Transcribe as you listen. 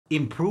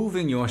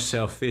Improving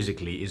yourself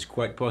physically is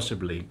quite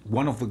possibly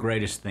one of the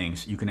greatest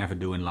things you can ever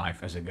do in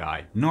life as a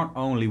guy. Not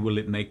only will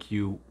it make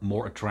you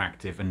more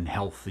attractive and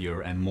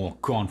healthier and more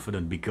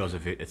confident because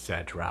of it,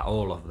 etc.,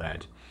 all of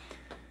that.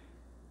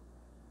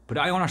 But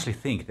I honestly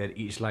think that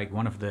it's like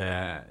one of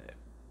the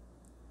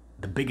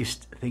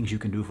biggest things you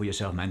can do for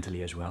yourself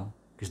mentally as well.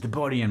 Because the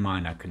body and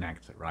mind are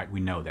connected, right? We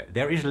know that.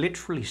 There is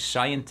literally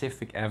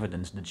scientific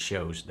evidence that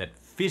shows that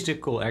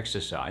physical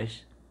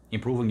exercise,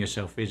 improving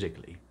yourself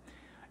physically,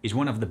 is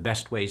one of the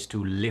best ways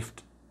to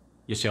lift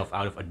yourself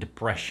out of a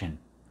depression.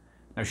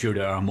 Now sure,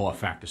 there are more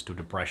factors to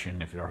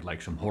depression. If there are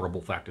like some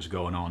horrible factors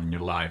going on in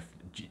your life,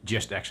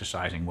 just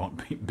exercising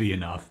won't be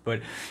enough.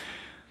 But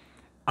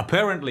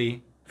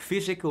apparently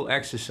physical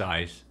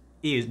exercise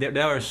is,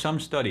 there are some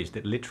studies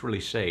that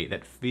literally say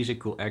that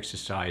physical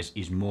exercise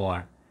is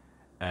more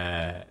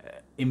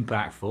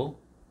impactful.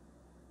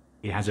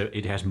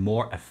 It has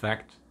more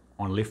effect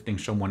on lifting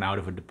someone out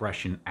of a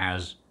depression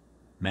as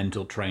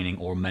mental training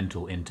or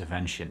mental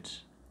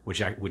interventions,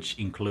 which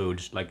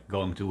includes like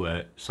going to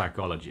a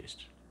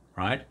psychologist,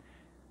 right?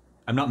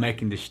 I'm not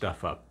making this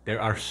stuff up.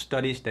 There are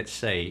studies that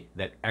say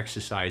that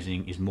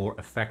exercising is more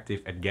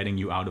effective at getting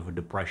you out of a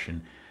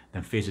depression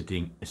than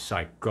visiting a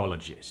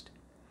psychologist.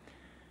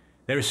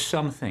 There is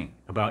something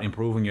about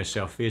improving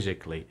yourself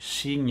physically,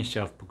 seeing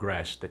yourself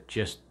progress, that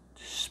just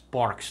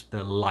sparks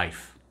the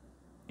life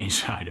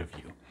inside of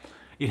you.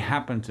 It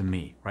happened to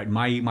me, right?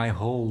 My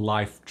whole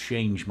life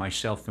changed, my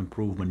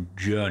self-improvement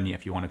journey,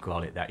 if you want to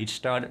call it that. It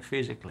started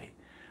physically.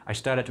 I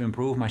started to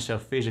improve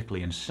myself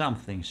physically and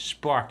something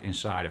sparked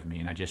inside of me,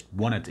 and I just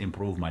wanted to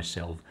improve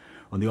myself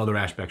on the other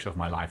aspects of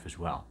my life as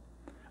well.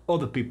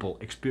 Other people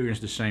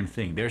experience the same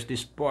thing. There's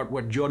this part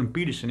where Jordan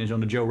Peterson is on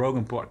the Joe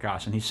Rogan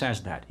podcast, and he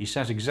says that. He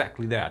says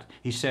exactly that.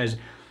 He says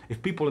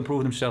if people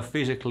improve themselves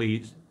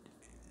physically,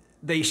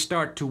 they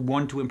start to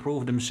want to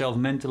improve themselves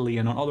mentally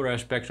and on other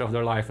aspects of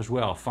their life as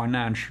well.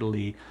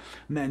 Financially,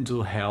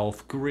 mental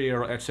health,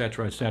 career,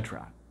 etc.,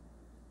 etc.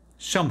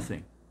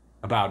 Something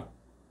about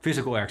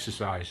physical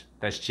exercise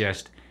that's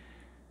just,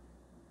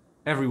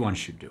 everyone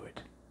should do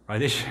it. Right?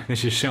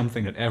 This is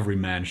something that every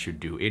man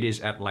should do. It is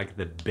at like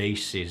the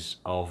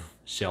basis of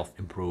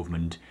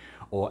self-improvement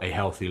or a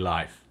healthy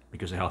life.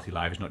 Because a healthy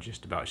life is not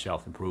just about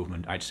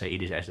self-improvement. I'd say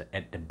it is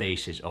at the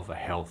basis of a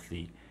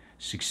healthy,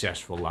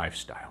 successful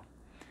lifestyle.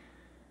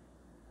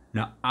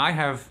 Now, I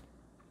have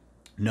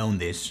known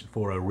this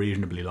for a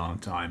reasonably long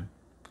time,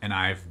 and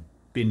I've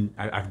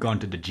gone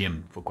to the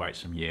gym for quite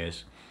some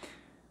years,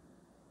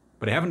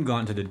 but I haven't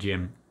gone to the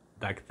gym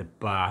like the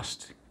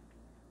past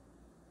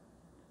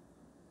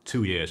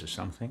 2 years or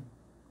something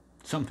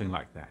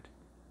like that.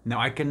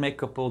 Now, I can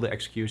make up all the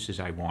excuses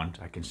I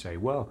want. I can say,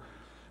 well,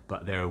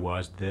 but there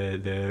was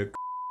the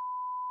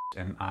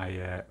and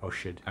oh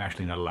shit, I'm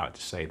actually not allowed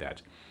to say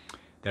that.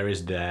 There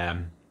is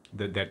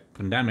that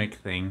pandemic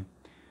thing,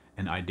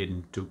 and I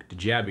didn't took the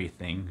jabby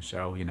thing,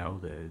 so you know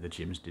the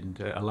gyms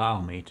didn't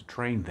allow me to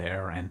train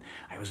there, and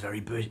I was very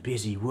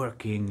busy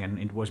working, and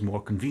it was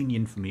more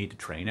convenient for me to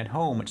train at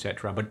home,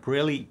 etc. But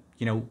really,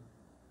 you know,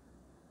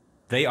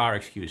 they are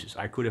excuses.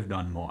 I could have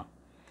done more.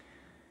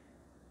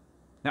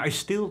 Now I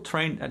still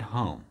train at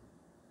home.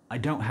 I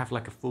don't have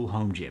like a full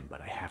home gym,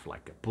 but I have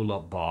like a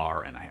pull-up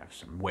bar and I have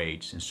some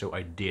weights, and so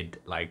I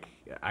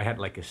had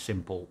like a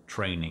simple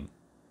training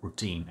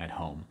routine at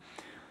home.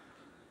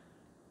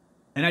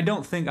 And I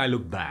don't think I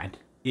look bad.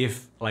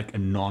 If like a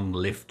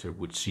non-lifter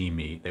would see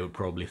me, they would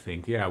probably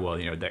think, yeah, well,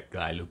 you know, that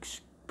guy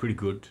looks pretty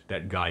good.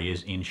 That guy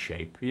is in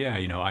shape. Yeah,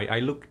 you know, I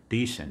look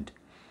decent.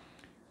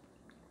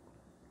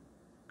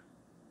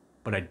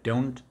 But I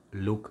don't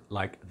look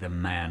like the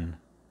man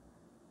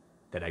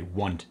that I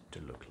want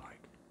to look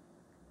like.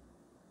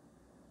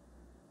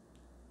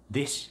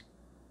 This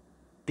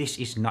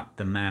is not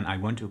the man I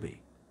want to be.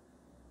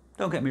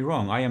 Don't get me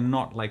wrong, I am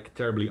not like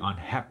terribly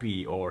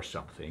unhappy or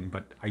something,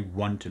 but I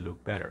want to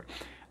look better.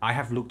 I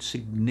have looked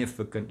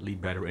significantly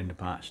better in the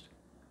past.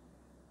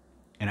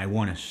 And I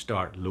want to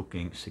start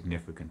looking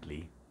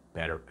significantly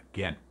better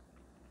again.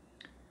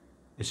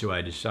 And so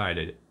I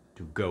decided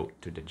to go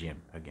to the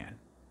gym again.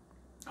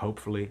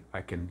 Hopefully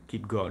I can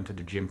keep going to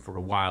the gym for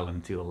a while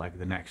until like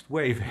the next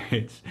wave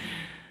hits.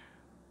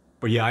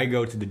 But yeah, I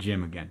go to the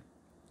gym again.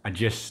 I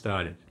just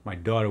started. My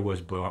daughter was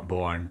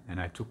born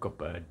and I took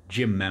up a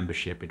gym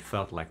membership. It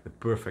felt like the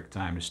perfect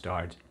time to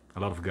start.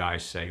 A lot of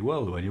guys say,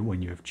 well,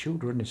 when you have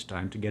children, it's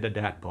time to get a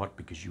dad bod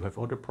because you have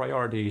other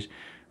priorities.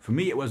 For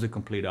me, it was the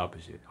complete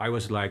opposite. I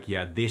was like,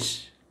 yeah,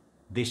 this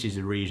is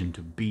a reason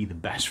to be the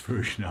best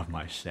version of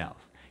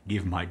myself.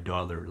 Give my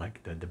daughter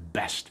like the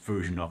best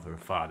version of her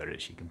father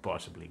that she can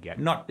possibly get.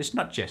 It's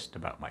not just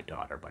about my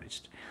daughter, but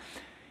it's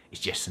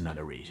just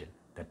another reason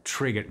that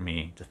triggered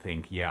me to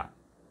think, yeah,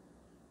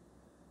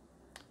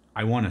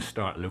 I want to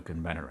start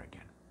looking better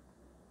again.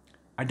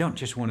 I don't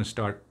just want to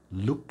start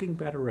looking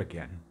better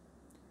again,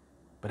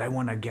 but I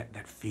want to get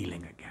that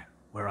feeling again,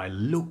 where I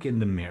look in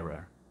the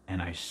mirror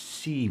and I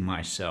see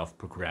myself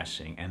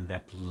progressing and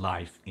that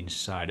life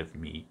inside of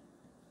me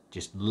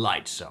just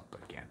lights up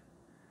again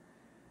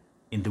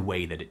in the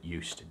way that it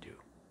used to do.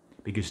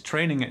 Because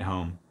training at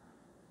home,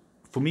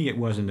 for me, it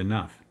wasn't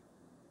enough.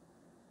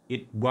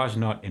 It was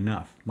not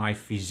enough. My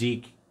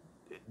physique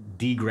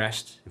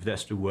degressed, if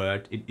that's the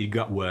word. It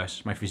got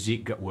worse. My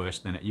physique got worse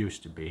than it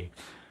used to be.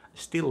 I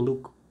still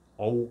look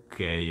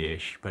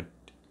okay-ish, but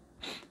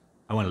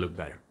I want to look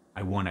better.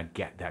 I want to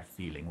get that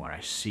feeling where I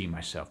see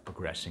myself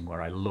progressing,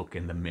 where I look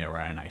in the mirror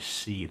and I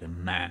see the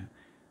man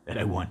that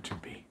I want to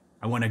be.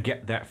 I want to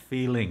get that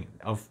feeling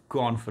of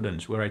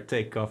confidence where I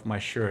take off my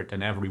shirt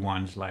and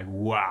everyone's like,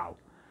 wow,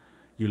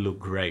 you look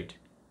great.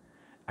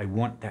 I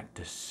want that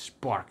to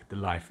spark the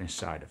life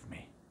inside of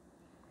me.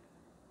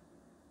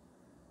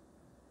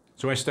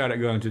 So I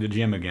started going to the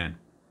gym again.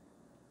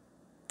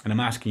 And I'm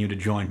asking you to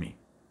join me.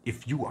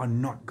 If you are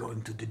not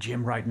going to the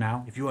gym right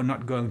now, if you are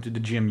not going to the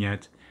gym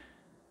yet,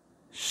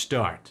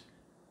 start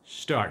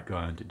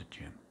going to the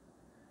gym.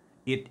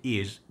 It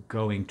is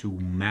going to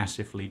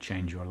massively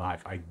change your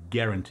life, I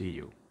guarantee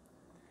you.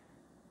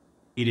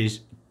 It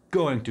is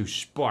going to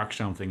spark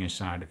something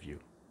inside of you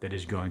that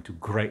is going to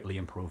greatly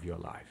improve your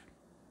life.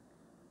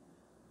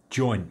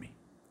 Join me.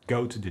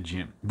 Go to the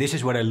gym. This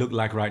is what I look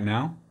like right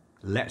now.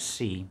 Let's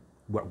see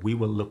what we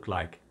will look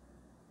like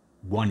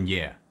 1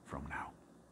 year from now.